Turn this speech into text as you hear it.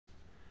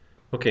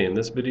Okay, in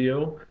this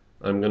video,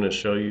 I'm going to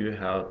show you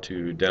how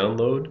to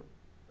download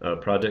a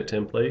project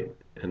template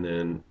and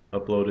then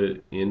upload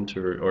it into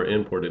or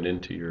import it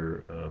into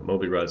your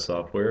Mobirise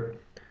software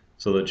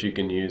so that you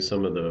can use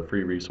some of the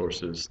free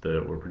resources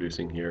that we're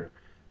producing here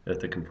at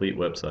the Complete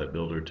Website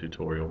Builder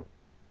tutorial.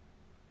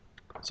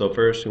 So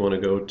first, you want to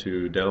go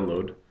to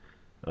download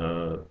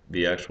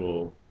the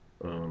actual,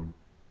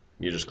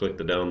 you just click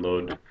the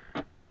download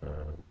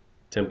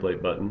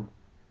template button,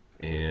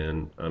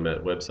 and I'm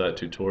at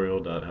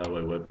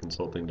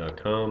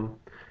websitetutorial.highwaywebconsulting.com,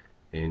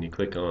 and you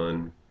click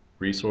on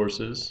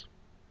resources,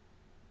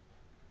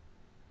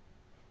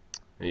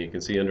 and you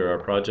can see under our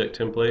project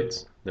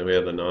templates that we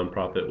have a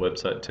nonprofit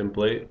website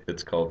template.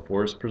 It's called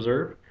Forest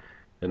Preserve,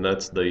 and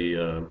that's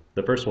the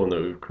first one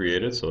that we've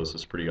created, so this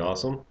is pretty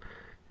awesome,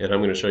 and I'm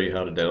going to show you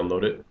how to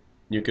download it.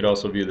 You could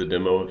also view the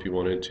demo if you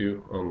wanted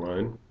to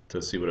online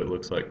to see what it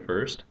looks like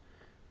first.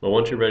 But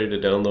once you're ready to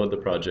download the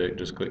project,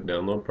 just click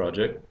download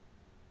project,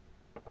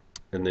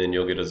 and then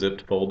you'll get a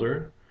zipped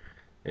folder,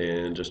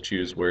 and just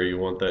choose where you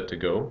want that to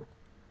go.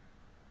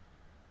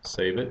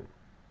 Save it,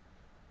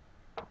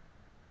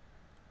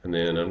 and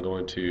then I'm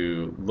going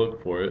to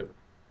look for it.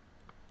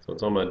 So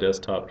it's on my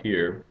desktop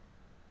here,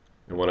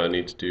 and what I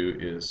need to do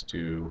is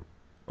to,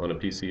 on a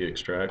PC,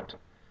 extract.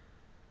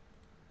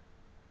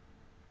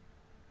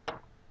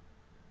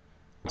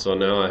 So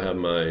now I have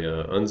my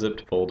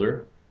unzipped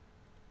folder,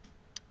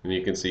 and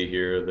you can see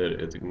here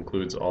that it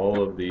includes all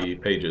of the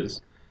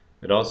pages.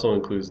 It also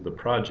includes the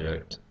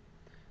project,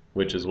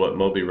 which is what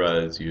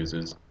Mobirise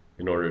uses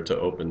in order to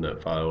open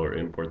that file or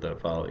import that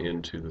file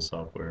into the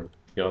software.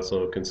 You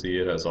also can see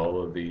it has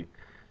all of the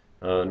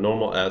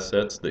normal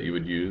assets that you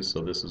would use. So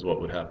this is what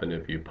would happen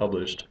if you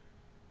published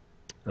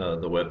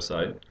the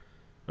website,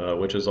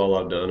 which is all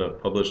I've done.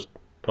 I've published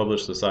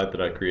the site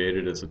that I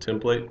created as a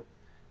template,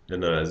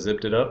 and then I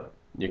zipped it up.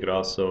 You could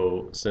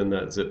also send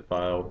that zip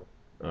file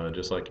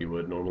just like you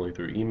would normally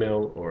through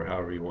email or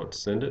however you want to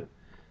send it,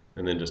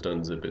 and then just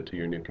unzip it to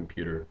your new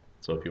computer.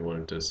 So if you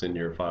wanted to send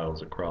your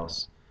files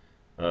across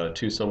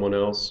to someone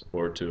else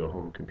or to a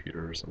home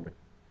computer or something.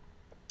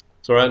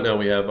 So right now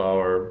we have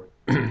our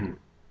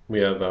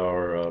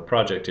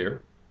project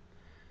here.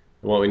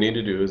 And what we need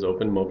to do is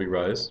open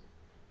Mobirise.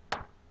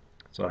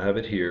 So I have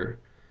it here.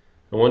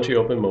 And once you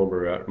open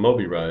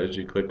Mobirise,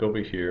 you click over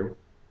here,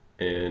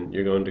 and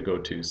you're going to go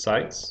to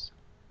Sites.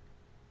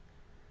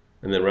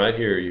 And then right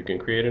here, you can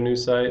create a new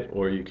site,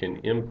 or you can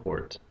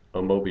import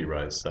a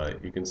Mobirise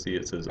site. You can see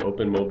it says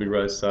Open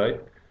Mobirise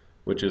Site,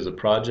 which is a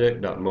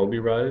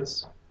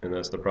project.mobirise, and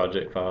that's the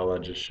project file I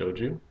just showed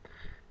you,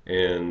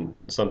 and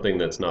something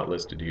that's not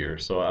listed here.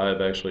 So I've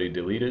actually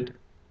deleted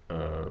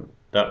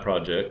that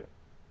project,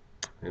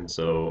 and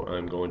so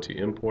I'm going to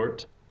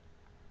import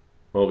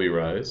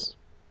Mobirise,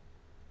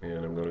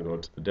 and I'm going to go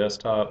to the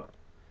desktop.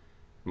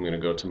 I'm going to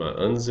go to my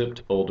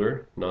unzipped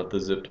folder, not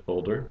the zipped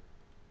folder,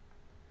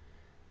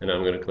 and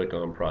I'm going to click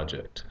on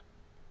project,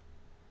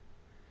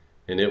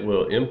 and it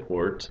will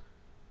import.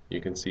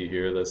 You can see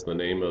here that's the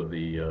name of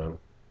the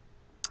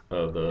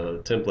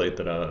template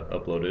that I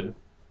uploaded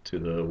to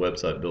the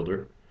website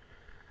builder.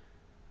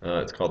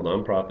 It's called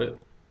Nonprofit,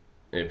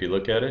 and if you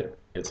look at it,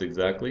 it's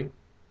exactly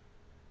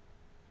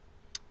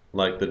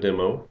like the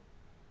demo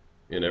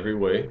in every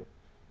way,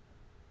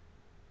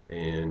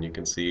 and you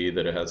can see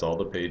that it has all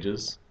the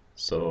pages.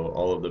 So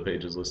all of the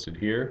pages listed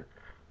here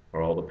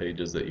are all the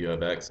pages that you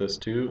have access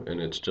to, and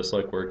it's just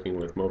like working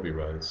with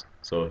Mobirise.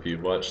 So if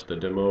you've watched the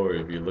demo or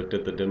if you looked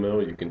at the demo,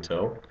 you can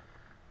tell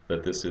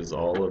that this is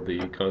all of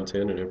the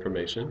content and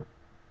information.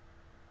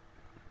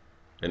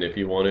 And if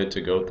you wanted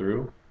to go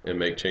through and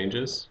make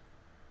changes,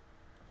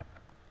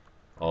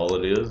 all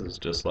it is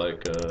just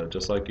like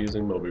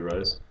using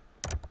Mobirise.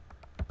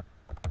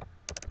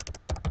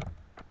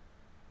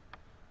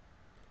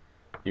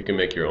 You can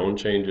make your own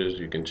changes.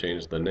 You can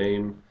change the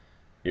name.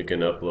 You can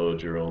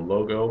upload your own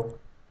logo.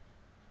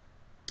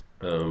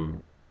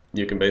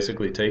 You can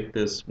basically take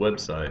this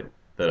website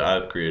that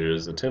I've created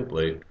as a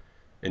template,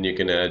 and you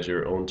can add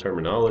your own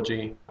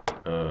terminology.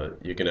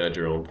 You can add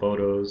your own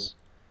photos.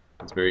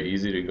 It's very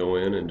easy to go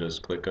in and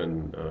just click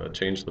on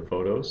change the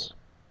photos.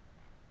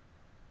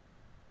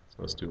 So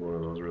let's do one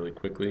of those really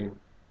quickly,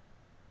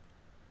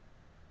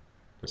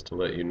 just to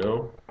let you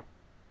know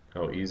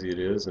how easy it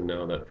is. And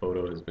now that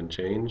photo has been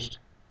changed,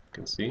 you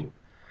can see.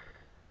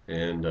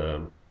 And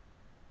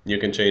you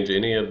can change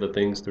any of the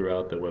things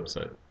throughout the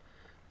website.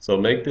 So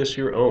make this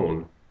your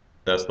own.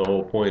 That's the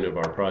whole point of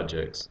our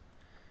projects,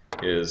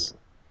 is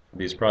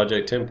these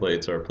project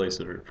templates are a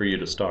place for you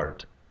to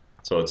start.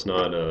 So it's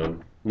not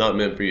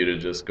meant for you to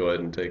just go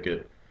ahead and take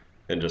it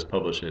and just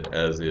publish it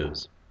as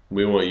is.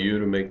 We want you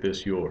to make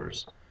this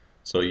yours.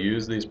 So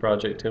use these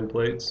project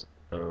templates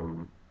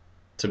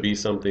to be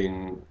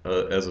something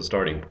as a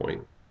starting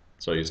point.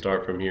 So you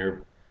start from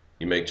here,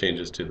 you make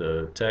changes to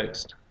the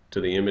text,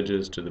 to the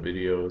images, to the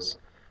videos,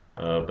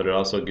 but it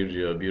also gives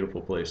you a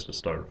beautiful place to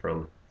start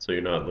from, so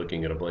you're not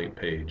looking at a blank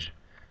page.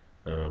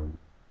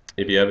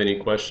 If you have any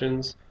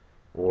questions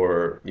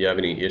or you have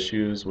any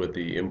issues with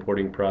the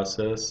importing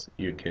process,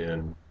 you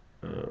can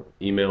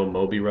email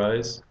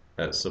Mobirise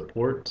at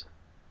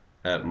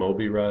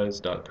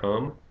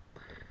support@mobirise.com.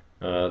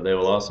 They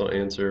will also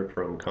answer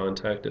from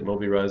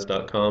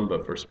contact@mobirise.com,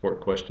 but for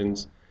support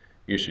questions,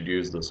 you should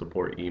use the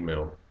support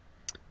email.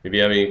 If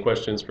you have any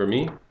questions for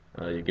me,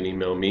 you can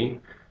email me.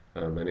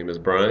 My name is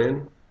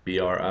Brian,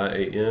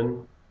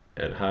 Brian,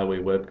 at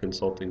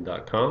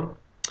highwaywebconsulting.com.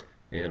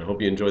 And I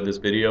hope you enjoyed this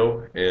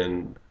video,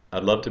 and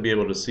I'd love to be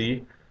able to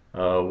see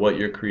what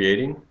you're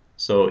creating.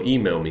 So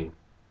email me.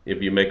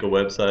 If you make a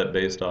website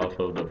based off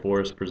of the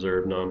Forest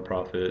Preserve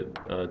nonprofit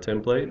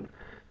template,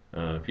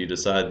 if you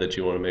decide that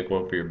you want to make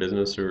one for your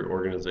business or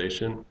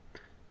organization,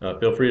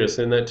 feel free to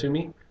send that to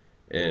me.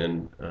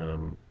 And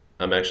I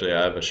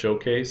have a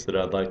showcase that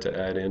I'd like to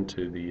add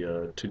into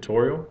the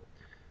tutorial.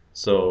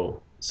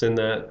 So send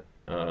that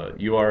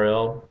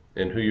URL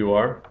and who you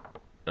are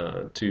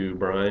to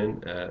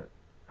Brian at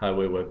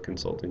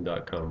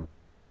highwaywebconsulting.com.